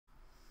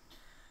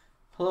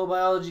Hello,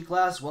 biology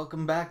class.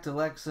 Welcome back to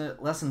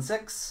lesson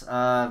 6,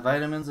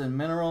 vitamins and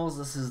minerals.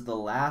 This is the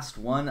last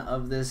one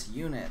of this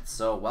unit.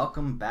 So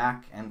welcome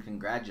back and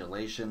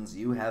congratulations,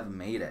 you have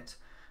made it.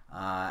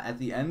 At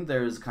the end,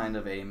 there's kind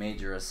of a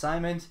major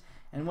assignment.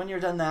 And when you're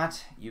done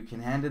that, you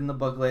can hand in the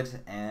booklet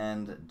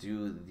and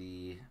do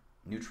the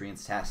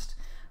nutrients test.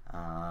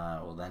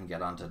 We'll then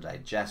get on to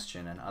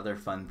digestion and other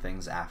fun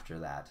things after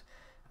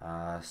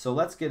that. So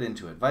let's get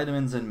into it.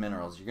 Vitamins and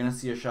minerals. You're going to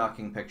see a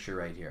shocking picture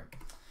right here.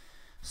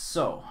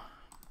 So,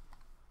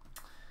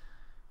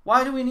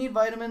 why do we need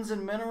vitamins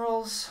and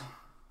minerals?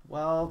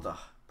 Well, to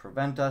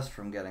prevent us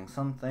from getting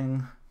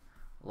something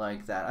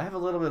like that. I have a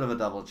little bit of a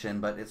double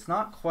chin, but it's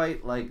not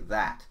quite like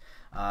that.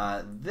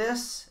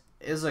 This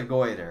is a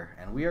goiter,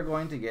 and we are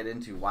going to get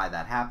into why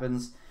that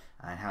happens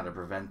and how to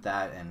prevent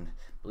that. And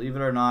believe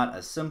it or not,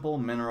 a simple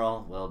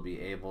mineral will be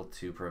able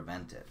to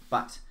prevent it.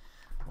 But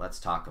let's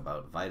talk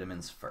about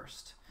vitamins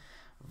first.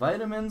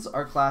 Vitamins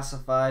are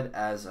classified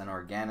as an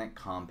organic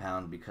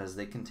compound because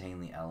they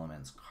contain the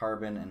elements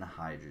carbon and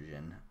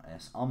hydrogen,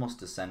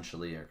 almost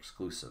essentially or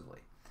exclusively.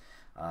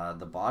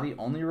 The body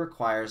only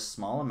requires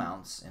small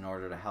amounts in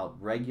order to help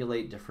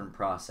regulate different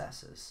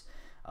processes.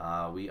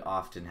 We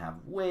often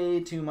have way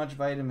too much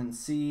vitamin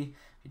C.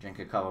 If you drink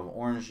a cup of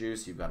orange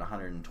juice, you've got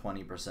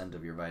 120%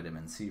 of your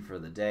vitamin C for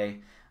the day,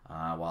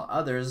 while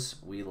others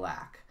we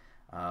lack.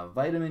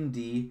 Vitamin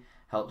D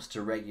helps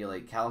to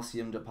regulate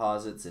calcium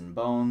deposits in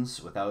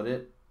bones. Without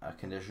it, a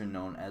condition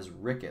known as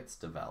rickets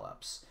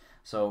develops.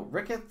 So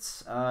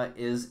rickets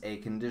is a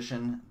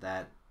condition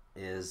that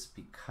is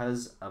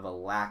because of a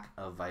lack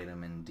of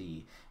vitamin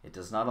D. It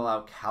does not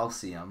allow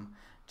calcium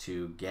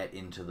to get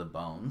into the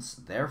bones.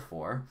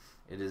 Therefore,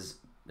 it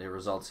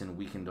results in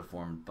weak and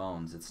deformed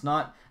bones. It's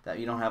not that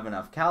you don't have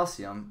enough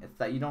calcium, it's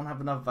that you don't have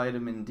enough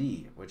vitamin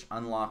D, which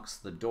unlocks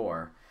the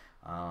door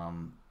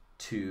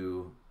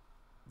to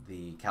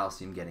the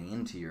calcium getting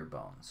into your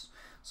bones.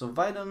 So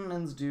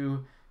vitamins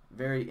do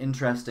very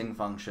interesting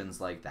functions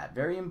like that.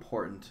 Very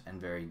important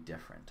and very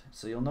different.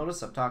 So you'll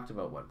notice I've talked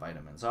about what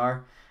vitamins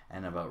are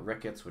and about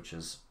rickets, which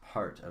is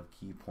part of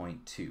key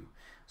point 2.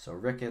 So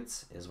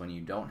rickets is when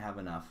you don't have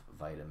enough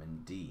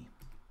vitamin D.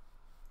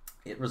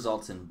 It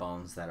results in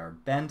bones that are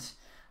bent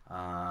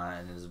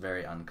and is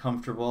very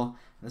uncomfortable.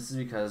 And this is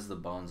because the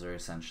bones are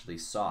essentially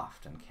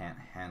soft and can't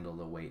handle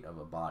the weight of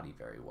a body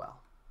very well.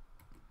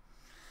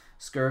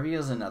 Scurvy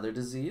is another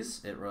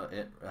disease. It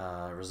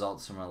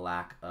results from a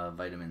lack of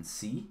vitamin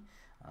C.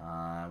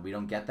 We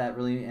don't get that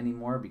really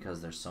anymore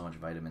because there's so much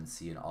vitamin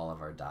C in all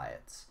of our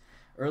diets.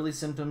 Early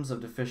symptoms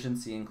of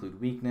deficiency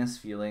include weakness,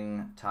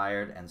 feeling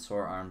tired, and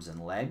sore arms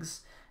and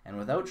legs. And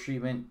without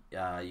treatment,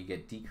 you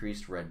get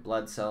decreased red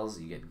blood cells,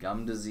 you get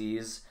gum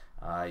disease,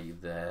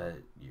 the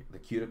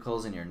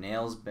cuticles in your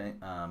nails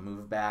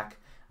move back,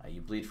 you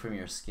bleed from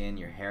your skin,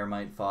 your hair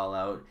might fall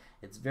out.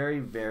 It's very,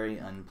 very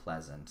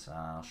unpleasant.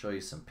 I'll show you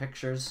some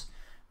pictures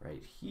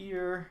right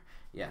here.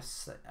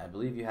 Yes, I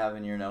believe you have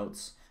in your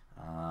notes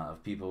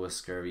of people with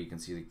scurvy. You can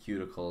see the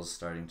cuticles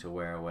starting to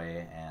wear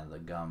away and the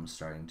gums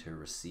starting to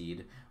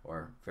recede,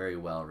 or very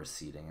well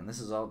receding. And this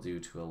is all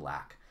due to a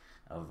lack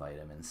of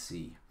vitamin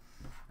C.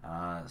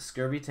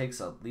 Scurvy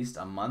takes at least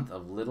a month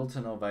of little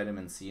to no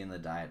vitamin C in the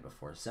diet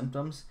before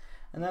symptoms.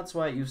 And that's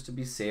why it used to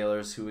be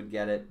sailors who would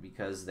get it,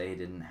 because they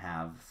didn't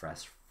have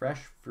fresh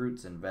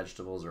fruits and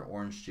vegetables or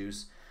orange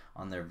juice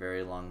on their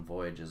very long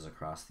voyages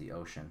across the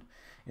ocean.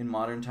 In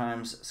modern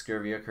times,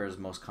 scurvy occurs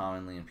most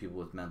commonly in people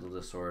with mental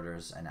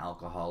disorders and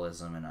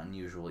alcoholism and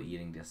unusual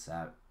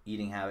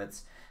eating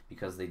habits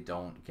because they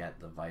don't get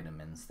the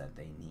vitamins that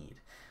they need.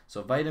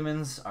 So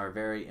vitamins are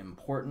very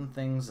important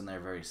things, and they're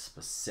very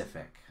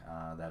specific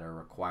that are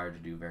required to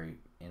do very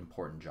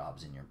important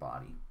jobs in your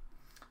body.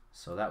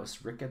 So that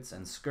was rickets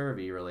and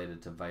scurvy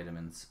related to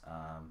vitamins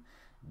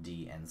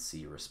D and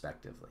C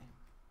respectively.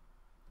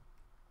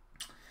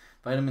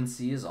 Vitamin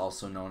C is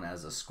also known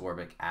as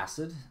ascorbic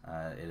acid.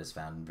 It is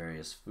found in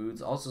various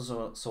foods,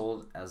 also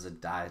sold as a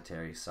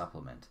dietary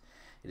supplement.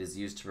 It is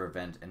used to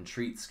prevent and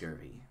treat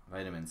scurvy.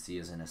 Vitamin C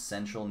is an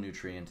essential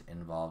nutrient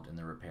involved in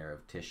the repair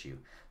of tissue.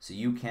 So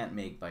you can't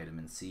make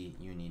vitamin C,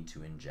 you need to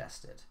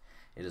ingest it.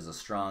 It is a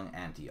strong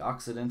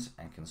antioxidant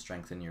and can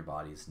strengthen your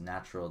body's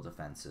natural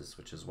defenses,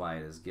 which is why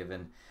it is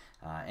given.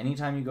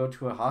 Anytime you go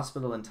to a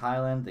hospital in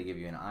Thailand, they give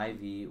you an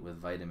IV with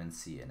vitamin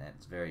C in it.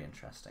 It's very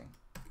interesting.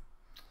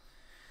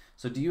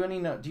 So do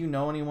you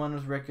know anyone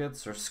with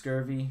rickets or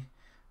scurvy?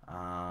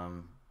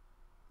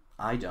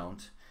 I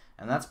don't.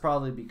 And that's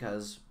probably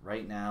because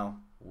right now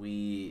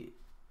we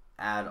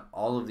add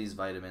all of these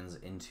vitamins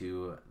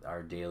into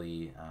our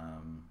daily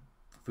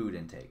food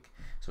intake.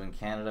 So in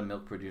Canada,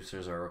 milk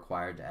producers are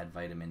required to add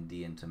vitamin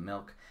D into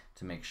milk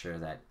to make sure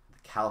that the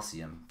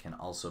calcium can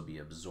also be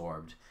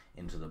absorbed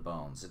into the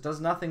bones. It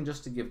does nothing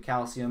just to give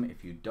calcium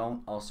if you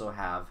don't also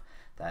have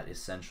that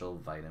essential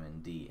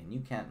vitamin D, and you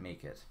can't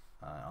make it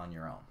on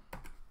your own.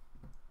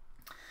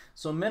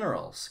 So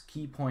minerals,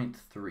 key point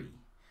 3.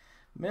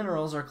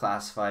 Minerals are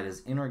classified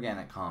as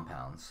inorganic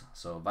compounds.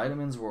 So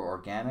vitamins were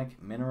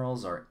organic,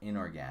 minerals are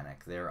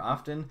inorganic. They're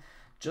often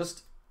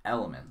just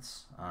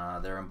elements.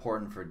 They're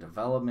important for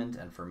development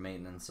and for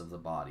maintenance of the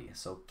body.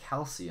 So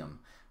calcium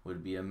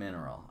would be a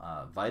mineral.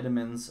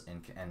 Vitamins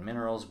and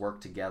minerals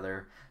work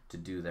together to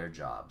do their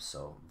jobs.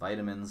 So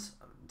vitamins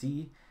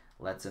D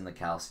lets in the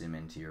calcium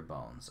into your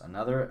bones.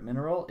 Another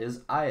mineral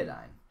is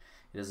iodine.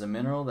 It is a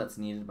mineral that's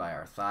needed by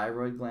our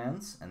thyroid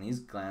glands, and these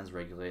glands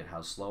regulate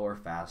how slow or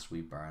fast we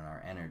burn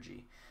our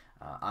energy.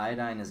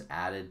 Iodine is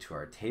added to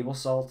our table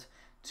salt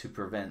to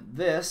prevent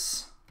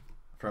this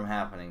from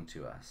happening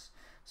to us.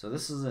 So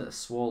this is a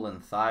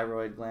swollen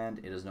thyroid gland.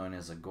 It is known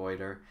as a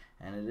goiter,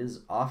 and it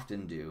is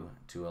often due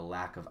to a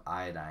lack of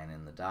iodine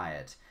in the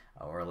diet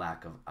or a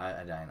lack of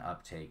iodine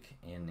uptake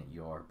in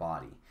your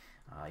body.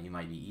 You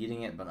might be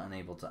eating it but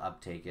unable to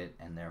uptake it,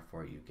 and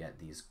therefore you get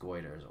these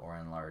goiters or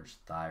enlarged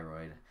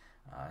thyroid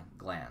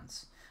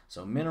glands.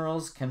 So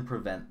minerals can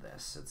prevent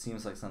this. It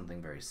seems like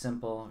something very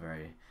simple,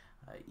 very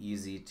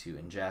easy to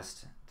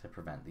ingest to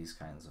prevent these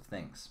kinds of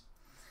things.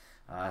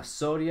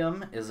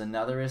 Sodium is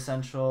another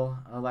essential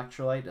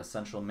electrolyte,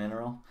 essential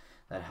mineral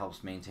that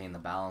helps maintain the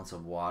balance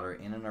of water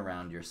in and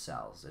around your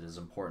cells. It is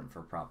important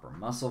for proper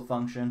muscle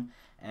function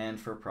and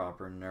for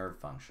proper nerve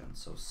function.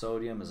 So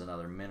sodium is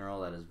another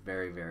mineral that is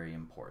very, very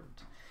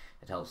important.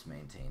 It helps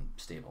maintain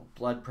stable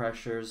blood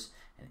pressures,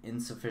 and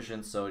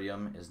insufficient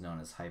sodium is known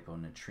as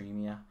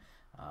hyponatremia,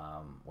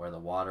 where the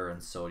water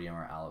and sodium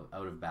are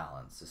out of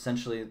balance.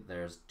 Essentially,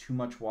 there's too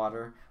much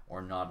water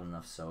or not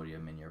enough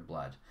sodium in your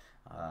blood.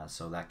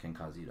 So that can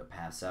cause you to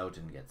pass out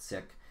and get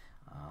sick.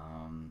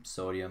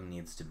 Sodium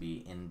needs to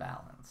be in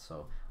balance.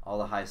 So all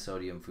the high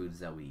sodium foods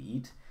that we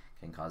eat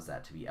can cause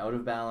that to be out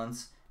of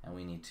balance, and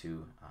we need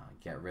to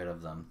get rid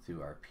of them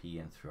through our pee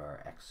and through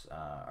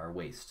our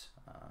waste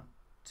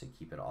to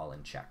keep it all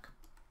in check.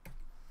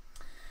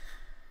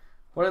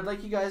 What I'd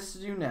like you guys to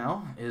do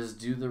now is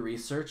do the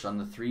research on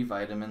the 3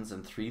 vitamins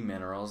and 3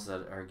 minerals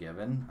that are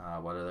given.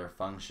 What are their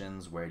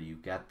functions? Where do you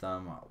get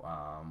them?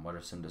 What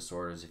are some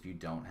disorders if you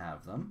don't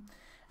have them?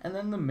 And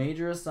then the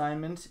major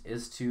assignment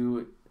is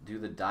to do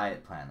the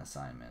diet plan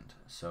assignment.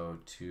 So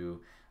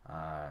to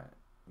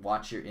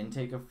watch your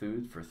intake of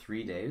food for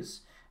 3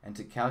 days and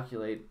to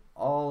calculate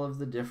all of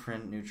the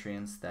different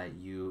nutrients that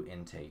you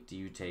intake. Do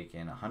you take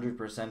in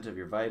 100% of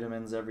your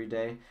vitamins every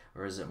day,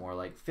 or is it more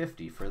like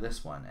 50 for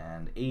this one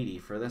and 80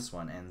 for this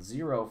one and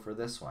 0 for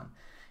this one?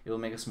 It will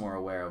make us more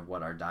aware of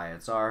what our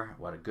diets are,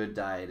 what a good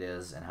diet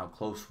is, and how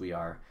close we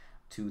are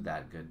to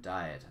that good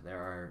diet.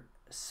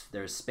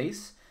 There's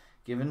space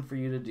given for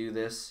you to do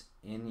this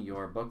in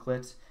your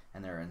booklet,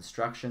 and there are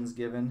instructions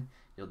given.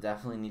 You'll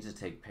definitely need to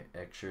take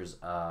pictures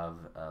of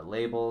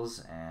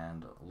labels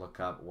and look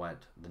up what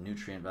the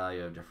nutrient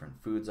value of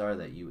different foods are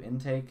that you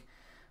intake.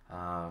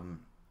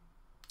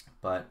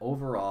 But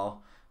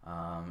overall,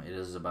 it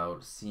is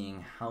about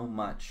seeing how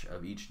much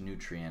of each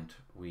nutrient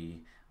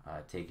we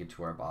take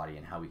into our body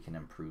and how we can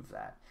improve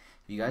that.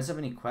 If you guys have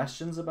any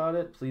questions about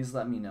it, please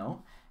let me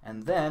know.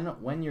 And then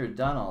when you're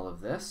done all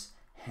of this,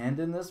 hand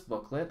in this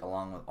booklet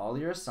along with all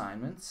your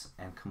assignments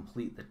and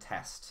complete the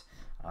test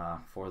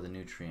for the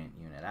nutrient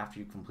unit. After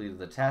you completed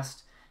the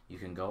test, you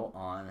can go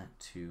on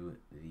to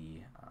the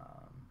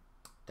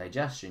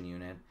digestion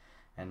unit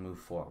and move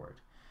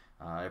forward.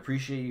 I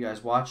appreciate you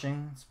guys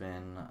watching. It's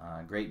been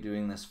great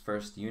doing this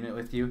first unit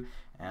with you,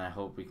 and I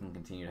hope we can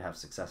continue to have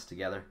success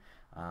together.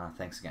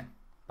 Thanks again.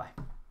 Bye.